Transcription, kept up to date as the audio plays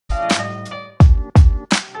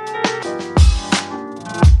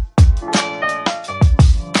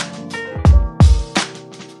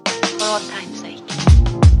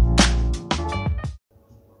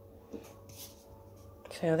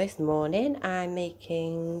this morning I'm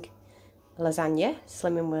making lasagna,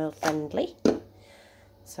 Slim and World friendly.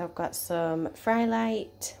 So I've got some Fry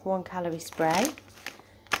Light 1 calorie spray,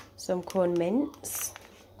 some Quorn mince,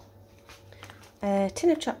 a tin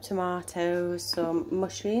of chopped tomatoes, some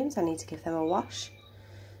mushrooms. I need to give them a wash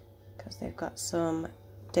because they've got some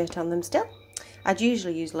dirt on them still. I'd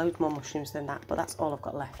usually use loads more mushrooms than that, but that's all I've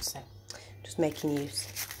got left, so just making use.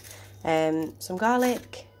 Some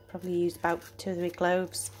garlic, probably used about 2 or 3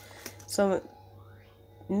 cloves. Some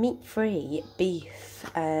meat-free beef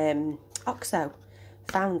oxo.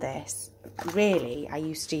 Found this. Really, I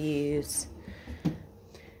used to use.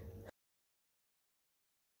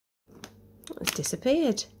 It's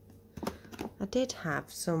disappeared. I did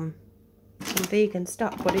have some vegan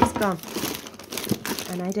stock, but it's gone,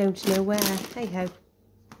 and I don't know where. Hey ho.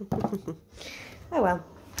 Oh well.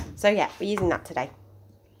 So yeah, we're using that today.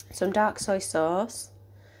 Some dark soy sauce,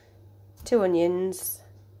 2 onions,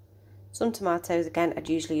 some tomatoes. Again, I'd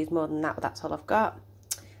usually use more than that, but that's all I've got.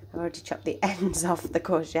 I've already chopped the ends off the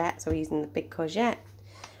courgette, so we're using the big courgette.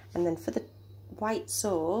 And then for the white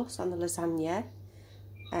sauce on the lasagna,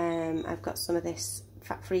 I've got some of this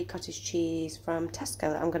fat-free cottage cheese from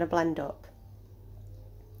Tesco that I'm going to blend up.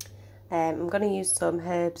 I'm going to use some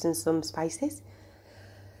herbs and some spices,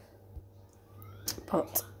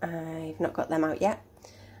 but I've not got them out yet.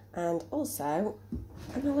 And also,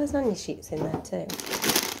 are the lasagna sheets in there too?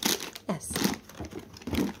 Yes.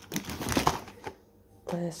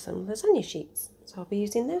 There's some lasagna sheets, so I'll be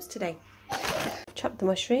using those today. Chop the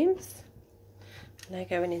mushrooms, and they're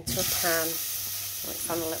going into a pan. Well, it's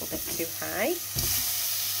on a little bit too high,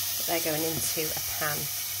 but they're going into a pan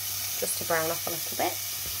just to brown off a little bit.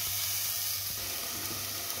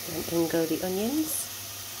 And then in go the onions.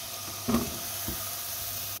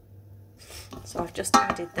 So I've just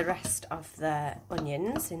added the rest of the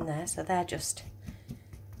onions in there, so they're just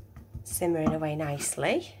simmering away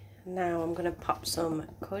nicely. Now I'm going to pop some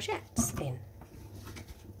courgettes in.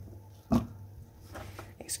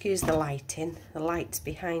 Excuse the lighting, the light's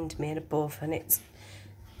behind me and above, and it's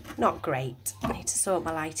not great. I need to sort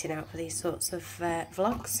my lighting out for these sorts of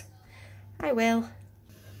vlogs. I will.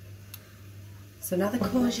 So now the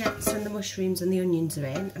courgettes and the mushrooms and the onions are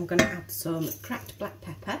in, I'm going to add some cracked black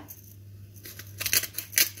pepper.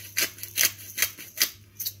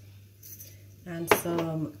 And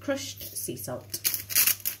some crushed sea salt.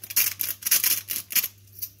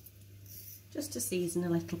 Just to season a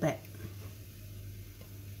little bit.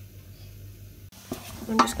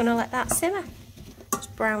 I'm just going to let that simmer.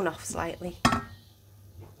 Just brown off slightly.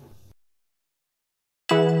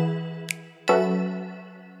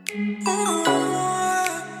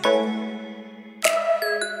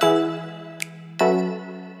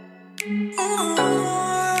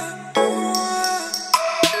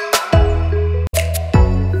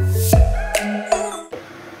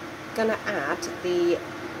 Gonna add the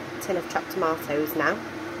tin of chopped tomatoes now,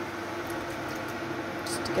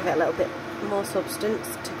 just to give it a little bit more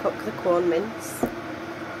substance to cook the Quorn mince.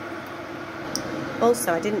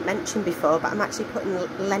 Also, I didn't mention before, but I'm actually putting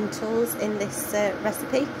lentils in this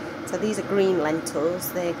recipe. So these are green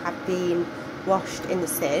lentils. They have been washed in the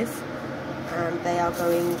sieve, and they are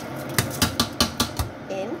going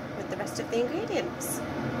in with the rest of the ingredients.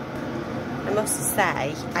 I must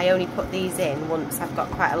say, I only put these in once I've got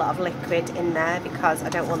quite a lot of liquid in there, because I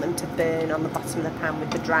don't want them to burn on the bottom of the pan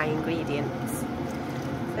with the dry ingredients.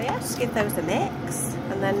 So yeah, just give those a mix,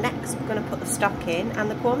 and then next we're going to put the stock in and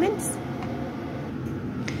the Quorn mince.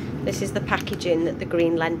 This is the packaging that the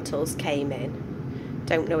green lentils came in.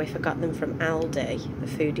 Don't know if I got them from Aldi, the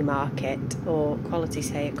foodie market, or Quality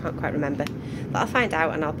Say, I can't quite remember. But I'll find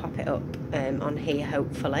out and I'll pop it up on here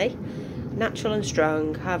hopefully. Natural and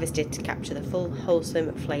strong, harvested to capture the full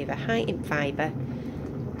wholesome flavour, high in fibre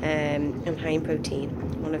and high in protein.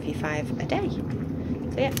 1 of your 5 a day.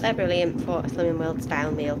 So yeah, they're brilliant for a Slim and World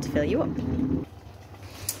style meal to fill you up.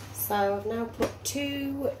 So I've now put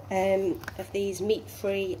 2 of these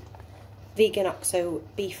meat-free vegan oxo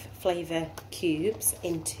beef flavour cubes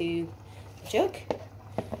into the jug,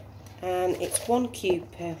 and it's 1 cube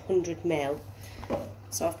per 100 ml.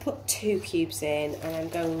 So I've put 2 cubes in, and I'm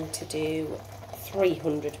going to do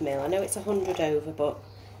 300 ml. I know it's 100 over, but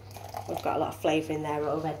we've got a lot of flavour in there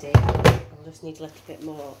already. I'll just need a little bit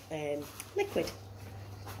more liquid.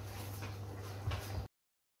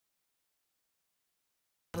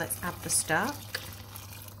 Let's add the stock.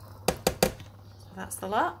 So that's the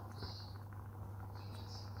lot.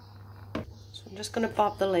 So I'm just going to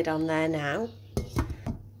bob the lid on there now.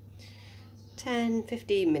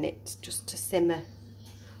 10-15 minutes just to simmer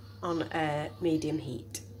on medium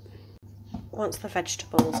heat. once the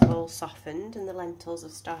vegetables have all softened and the lentils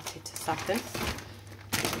have started to soften,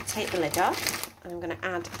 I'll take the lid off and I'm going to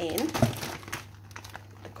add in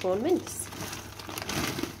the corn mince.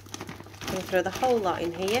 I'm going to throw the whole lot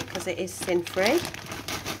in here because it is sin free,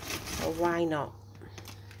 so why not?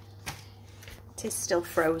 It is still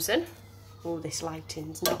frozen. Oh, this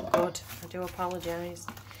lighting's not good, I do apologise.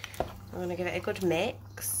 I'm going to give it a good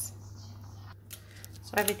mix.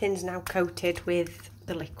 So everything's now coated with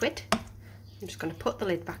the liquid. I'm just going to put the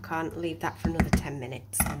lid back on, leave that for another 10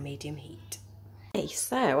 minutes on medium heat. Okay,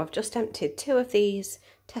 so I've just emptied 2 of these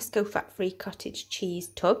Tesco fat-free cottage cheese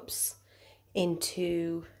tubs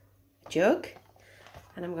into a jug,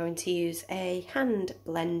 and I'm going to use a hand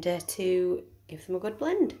blender to give them a good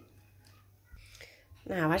blend.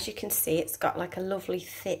 Now, as you can see, it's got like a lovely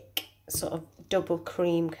thick sort of double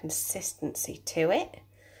cream consistency to it.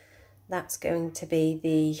 That's going to be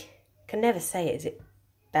the, I can never say it, is it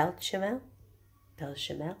bechamel?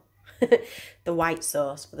 Bechamel? The white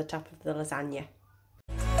sauce for the top of the lasagna.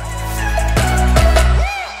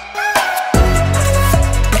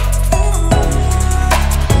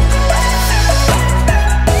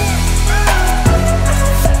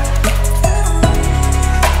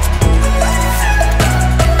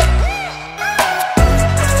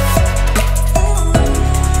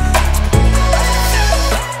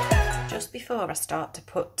 Before I start to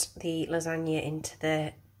put the lasagna into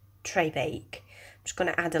the tray bake, I'm just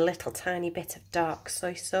going to add a little tiny bit of dark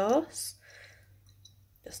soy sauce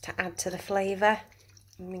just to add to the flavour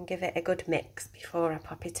and then give it a good mix before I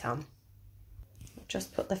pop it on. I've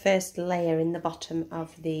just put the first layer in the bottom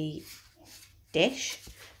of the dish,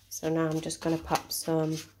 so now I'm just going to pop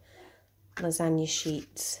some lasagna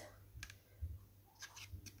sheets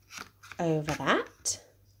over that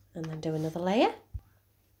and then do another layer.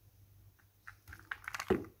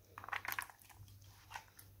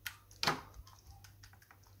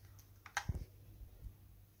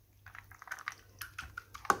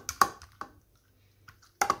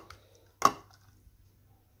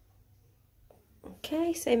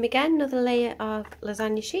 Okay, same again, another layer of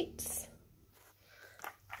lasagna sheets.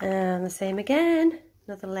 And the same again,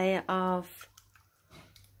 another layer of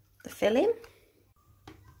the filling.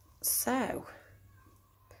 So,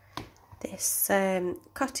 this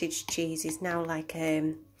cottage cheese is now like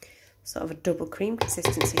sort of a double cream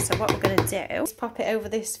consistency. So what we're going to do is pop it over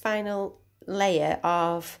this final layer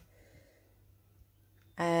of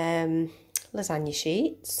lasagna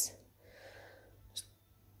sheets.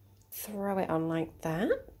 Throw it on like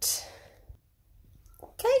that.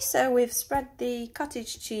 Okay, so we've spread the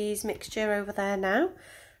cottage cheese mixture over there now,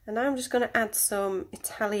 and now I'm just going to add some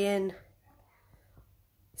Italian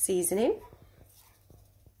seasoning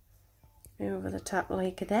over the top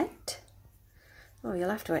like that. Oh, you'll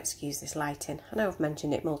have to excuse this lighting. I know I've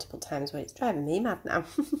mentioned it multiple times, but it's driving me mad now.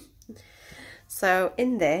 So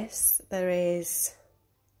in this there is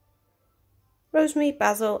rosemary,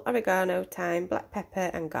 basil, oregano, thyme, black pepper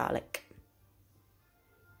and garlic.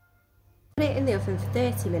 Put it in the oven for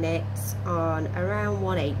 30 minutes on around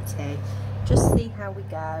 180. Just see how we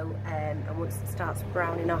go, and once it starts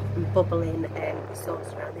browning off and bubbling the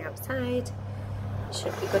sauce around the outside, it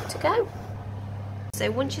should be good to go. So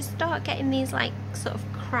once you start getting these like sort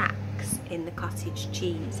of cracks in the cottage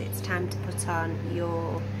cheese, it's time to put on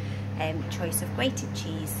your choice of grated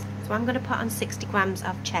cheese. So I'm going to put on 60 grams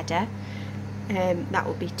of cheddar. That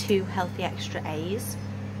will be 2 healthy extra A's,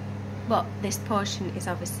 but this portion is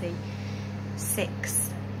obviously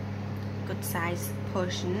 6 good size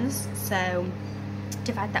portions, so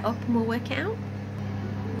divide that up and we'll work it out.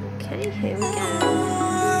 Okay, here we go.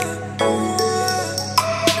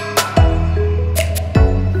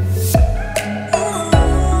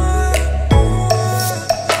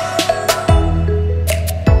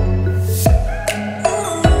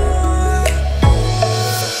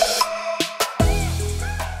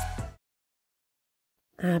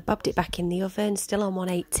 I bobbed it back in the oven, still on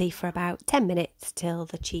 180 for about 10 minutes till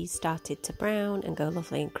the cheese started to brown and go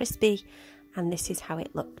lovely and crispy, and this is how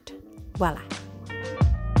it looked. Voila!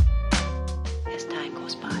 As time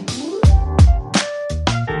goes by.